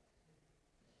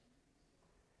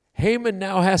 Haman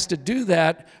now has to do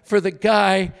that for the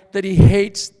guy that he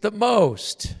hates the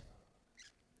most.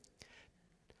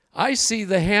 I see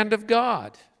the hand of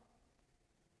God.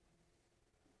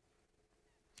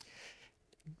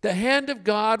 The hand of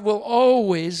God will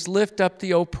always lift up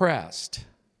the oppressed.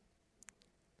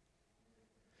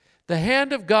 The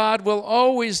hand of God will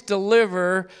always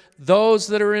deliver those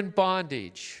that are in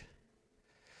bondage.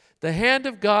 The hand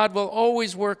of God will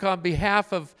always work on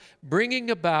behalf of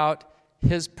bringing about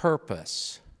His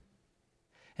purpose.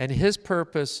 And His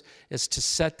purpose is to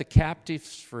set the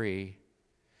captives free,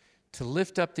 to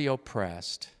lift up the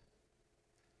oppressed,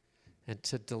 and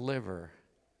to deliver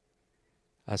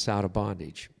us out of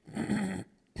bondage. I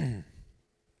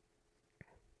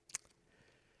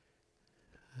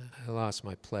lost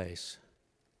my place.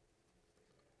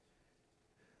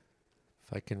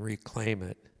 If I can reclaim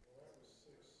it.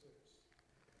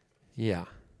 Yeah.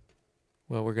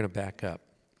 Well, we're going to back up.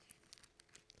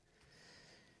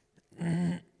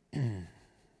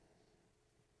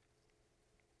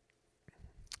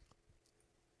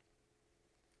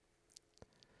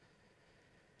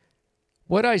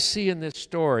 What I see in this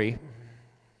story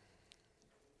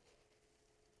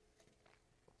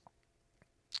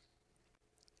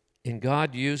in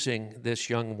God using this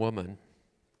young woman,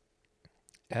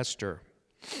 Esther,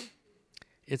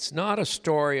 it's not a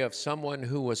story of someone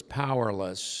who was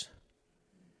powerless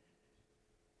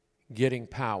getting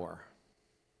power.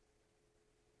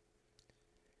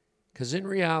 Because in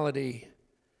reality,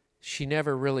 she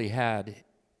never really had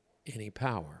any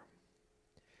power.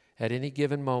 At any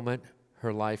given moment,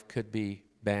 her life could be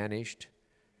banished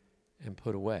and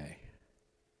put away.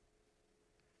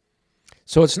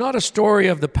 So it's not a story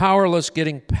of the powerless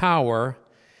getting power.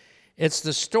 It's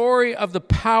the story of the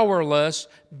powerless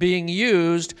being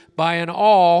used by an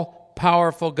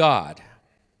all-powerful God.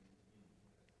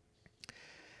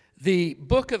 The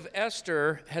book of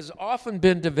Esther has often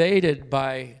been debated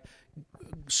by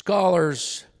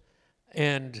scholars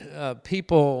and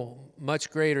people much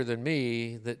greater than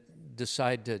me that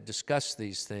decide to discuss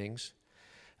these things,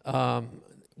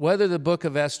 whether the book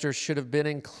of Esther should have been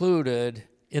included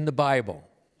in the Bible.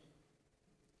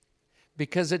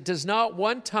 Because it does not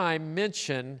one time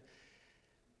mention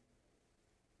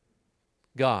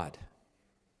God.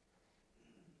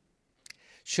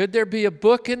 Should there be a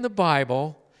book in the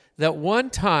Bible that one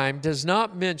time does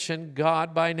not mention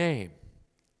God by name?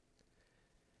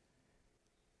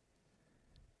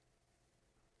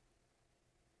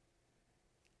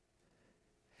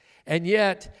 And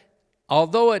yet,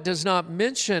 although it does not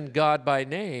mention God by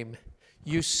name,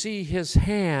 you see his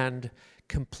hand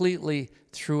completely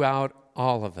throughout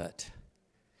all of it.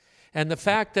 And the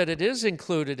fact that it is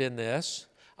included in this,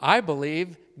 I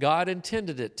believe God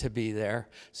intended it to be there.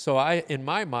 So in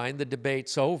my mind, the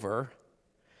debate's over.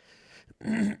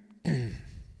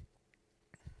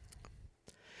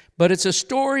 But it's a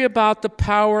story about the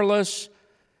powerless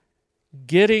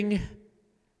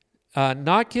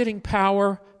not getting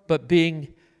power, but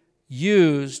being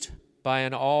used by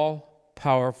an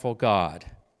all-powerful God.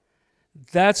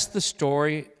 That's the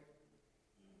story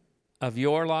of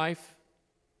your life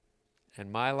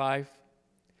and my life.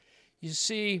 You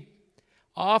see,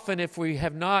 often if we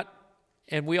have not,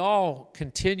 and we all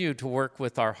continue to work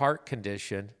with our heart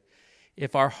condition,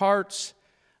 if our hearts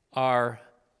are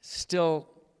still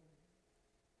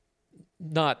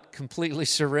not completely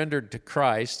surrendered to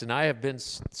Christ, and I have been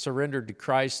surrendered to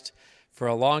Christ for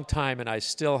a long time, and I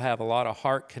still have a lot of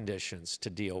heart conditions to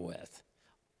deal with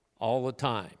all the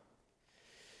time.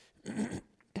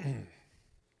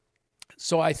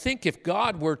 So I think if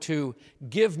God were to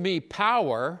give me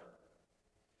power,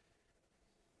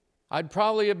 I'd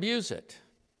probably abuse it.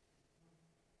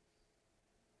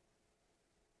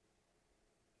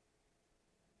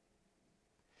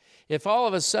 If all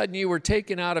of a sudden you were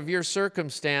taken out of your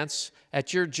circumstance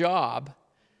at your job,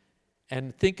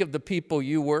 and think of the people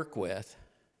you work with,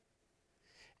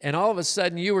 and all of a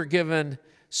sudden you were given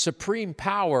supreme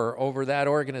power over that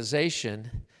organization,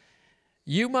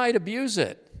 you might abuse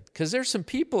it, because there's some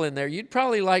people in there you'd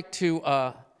probably like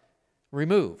to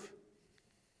remove.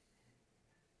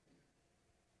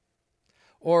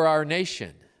 Or our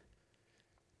nation.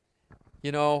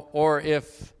 You know, or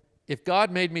if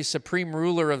God made me supreme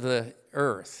ruler of the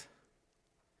earth,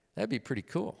 that'd be pretty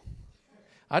cool.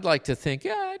 I'd like to think,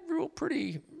 yeah, I'd rule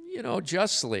pretty,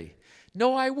 justly.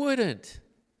 No, I wouldn't.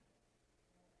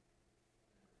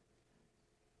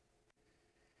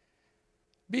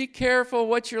 Be careful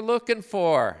what you're looking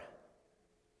for.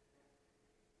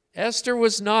 Esther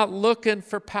was not looking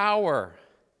for power,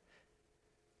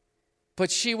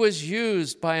 but she was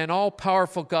used by an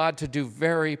all-powerful God to do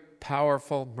very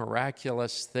powerful,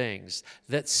 miraculous things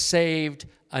that saved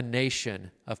a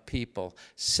nation of people,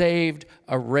 saved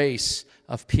a race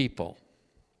of people.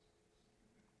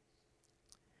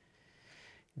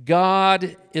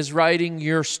 God is writing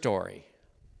your story.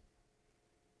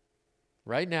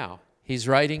 Right now, he's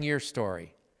writing your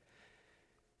story.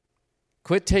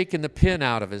 Quit taking the pen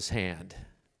out of his hand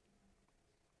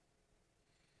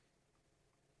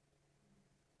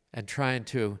and trying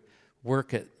to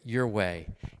work it your way.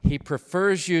 He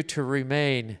prefers you to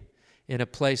remain in a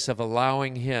place of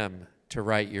allowing him to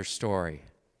write your story.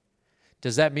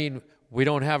 Does that mean we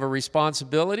don't have a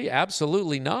responsibility?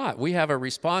 Absolutely not. We have a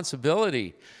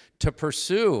responsibility to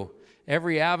pursue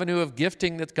every avenue of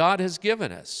gifting that God has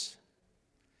given us.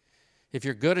 If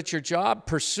you're good at your job,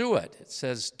 pursue it. It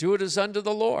says, do it as unto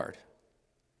the Lord.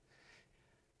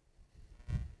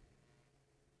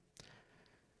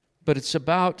 But it's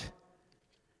about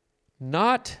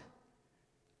not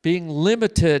being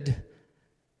limited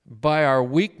by our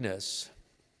weakness,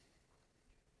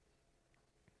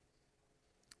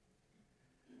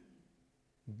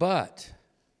 but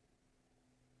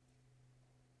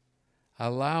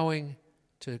allowing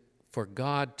for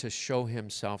God to show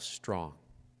himself strong.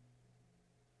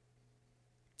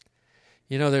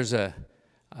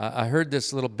 I heard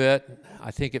this little bit,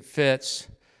 I think it fits.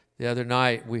 The other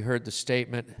night we heard the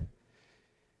statement,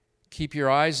 keep your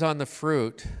eyes on the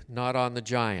fruit, not on the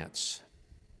giants.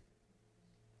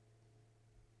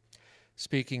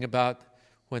 Speaking about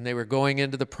when they were going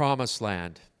into the promised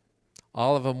land,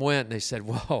 all of them went and they said,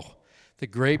 whoa, the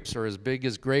grapes are as big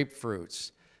as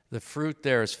grapefruits. The fruit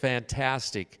there is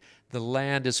fantastic. The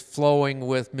land is flowing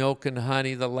with milk and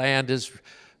honey. The land is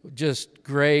just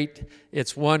great.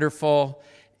 It's wonderful.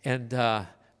 And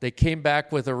they came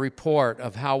back with a report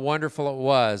of how wonderful it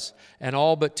was. And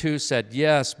all but two said,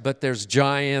 yes, but there's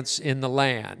giants in the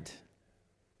land.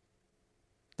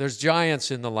 There's giants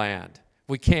in the land.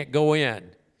 We can't go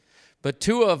in. But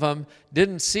two of them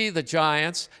didn't see the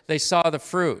giants. They saw the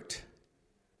fruit.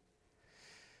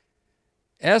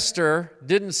 Esther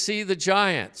didn't see the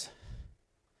giants.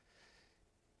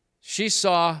 She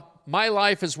saw, my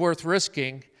life is worth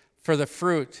risking for the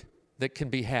fruit that can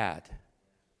be had.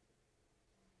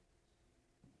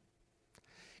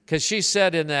 Because she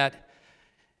said in that,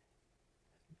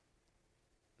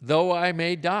 though I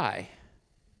may die,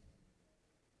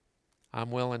 I'm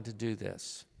willing to do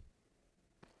this.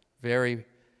 Very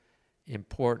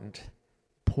important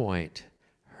point.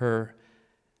 Her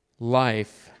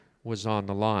life was on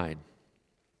the line.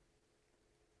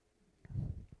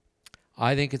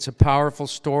 I think it's a powerful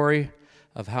story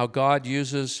of how God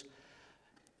uses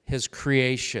His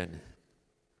creation,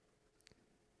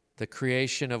 the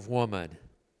creation of woman,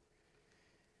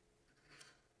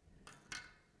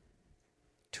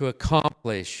 to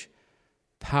accomplish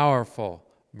powerful,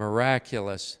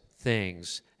 miraculous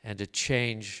things and to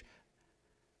change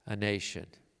a nation.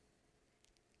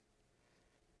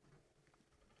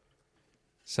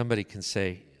 Somebody can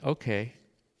say, okay,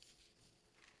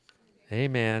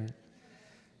 amen.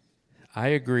 I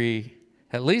agree.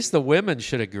 At least the women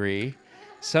should agree.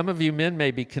 Some of you men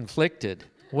may be conflicted.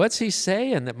 What's he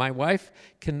saying? That my wife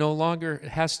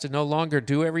has to no longer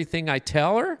do everything I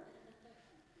tell her?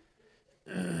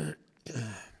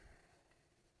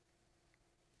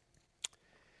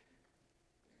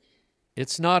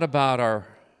 It's not about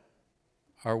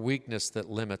our weakness that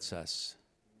limits us.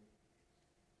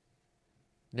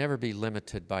 Never be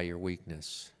limited by your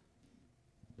weakness.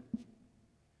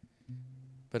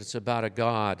 But it's about a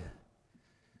God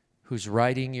who's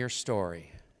writing your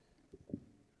story.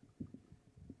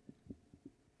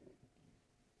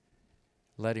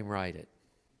 Let Him write it.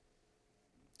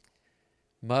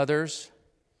 Mothers,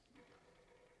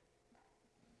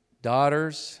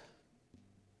 daughters,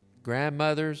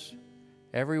 grandmothers,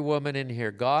 every woman in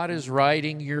here, God is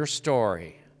writing your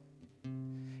story.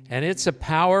 And it's a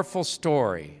powerful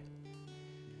story.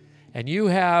 And you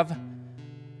have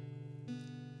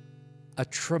a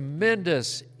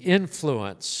tremendous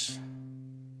influence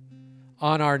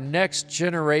on our next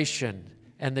generation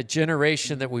and the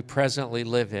generation that we presently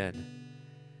live in.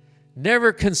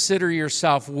 Never consider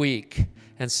yourself weak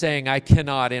and saying, I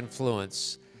cannot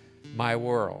influence my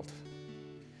world.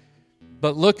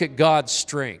 But look at God's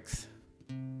strength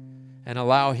and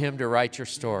allow Him to write your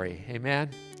story. Amen?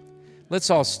 Let's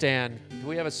all stand. Do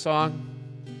we have a song?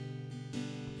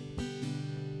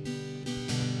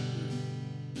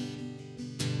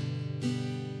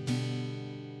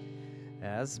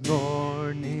 As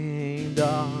morning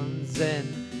dawns and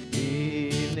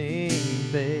evening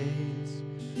fades,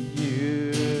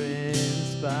 you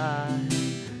inspire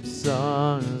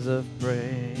songs of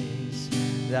praise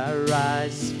that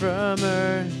rise from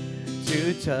earth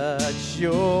to touch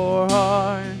your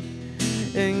heart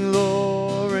and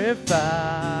glorify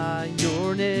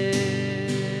your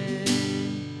name.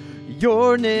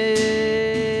 Your name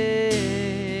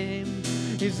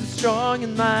is a strong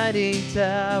and mighty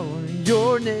tower.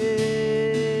 Your name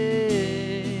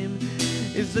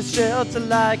is a shelter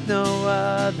like no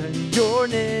other. Your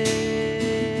name,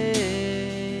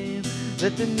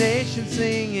 let the nations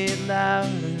sing it louder,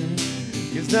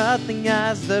 'cause nothing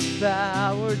has the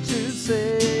power to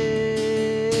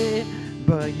save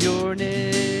but your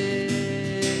name.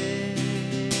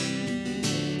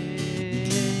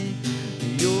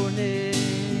 Your name.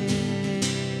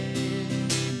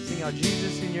 Sing out,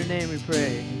 Jesus, in your name we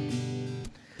pray.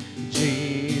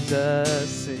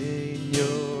 Jesus, in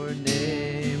your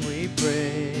name we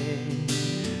pray.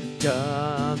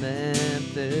 Come and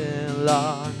fill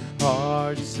our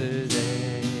hearts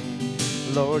today.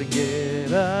 Lord,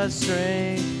 give us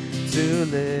strength to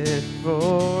live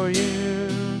for you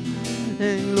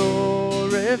and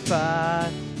glorify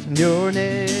your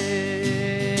name.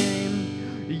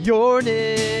 Your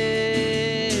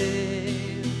name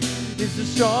is a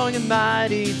strong and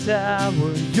mighty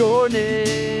tower. Your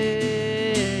name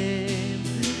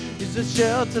is a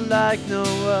shelter like no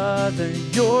other.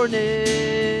 Your name,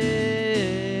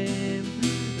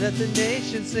 let the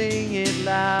nations sing it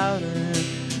louder,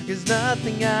 'cause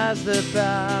nothing has the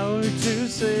power to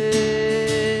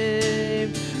save.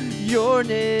 Your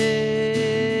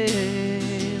name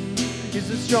is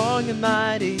a strong and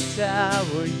mighty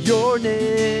tower. Your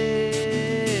name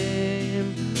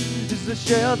is a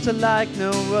shelter like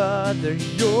no other.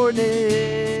 Your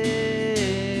name,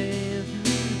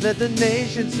 let the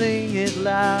nations sing it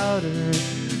louder,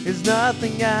 'cause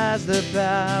nothing has the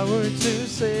power to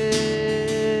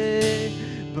save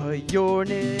but your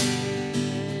name.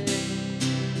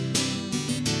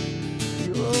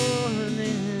 Your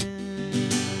name.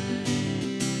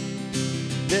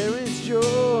 There is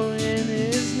joy in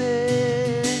His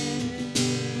name,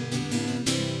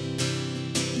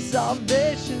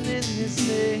 salvation in His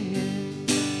name.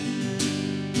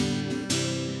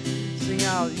 Sing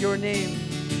out, your name.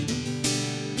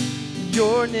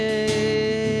 Your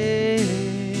name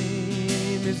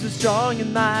is a strong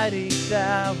and mighty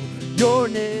tower. Your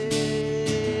name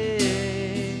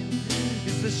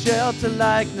shelter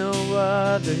like no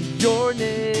other. Your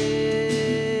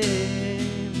name,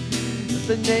 let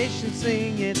the nation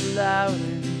sing it louder,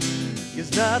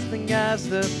 'cause nothing has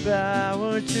the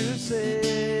power to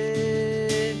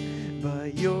save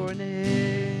but your name.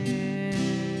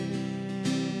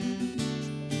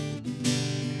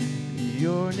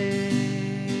 Your name,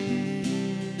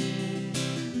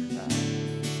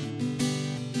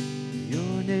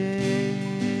 your name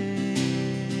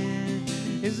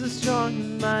is a strong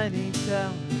and mighty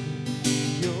tower.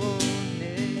 Your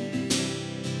name.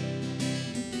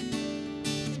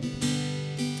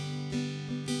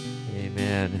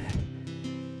 Amen.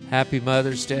 Happy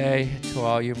Mother's Day to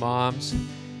all you moms.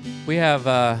 We have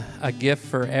a gift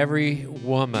for every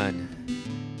woman,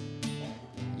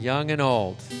 young and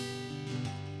old,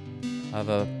 of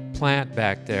a plant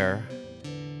back there.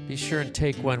 Be sure and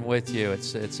take one with you.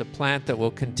 It's a plant that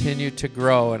will continue to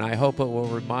grow, and I hope it will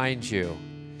remind you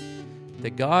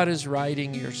that God is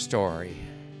writing your story.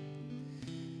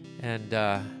 And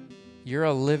you're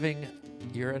a living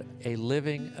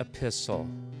epistle,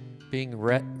 being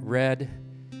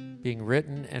being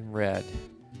written and read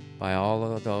by all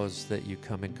of those that you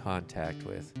come in contact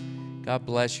with. God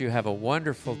bless you. Have a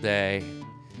wonderful day.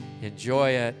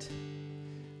 Enjoy it.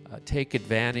 Take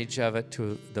advantage of it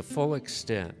to the full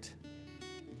extent.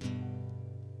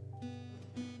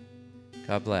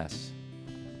 God bless.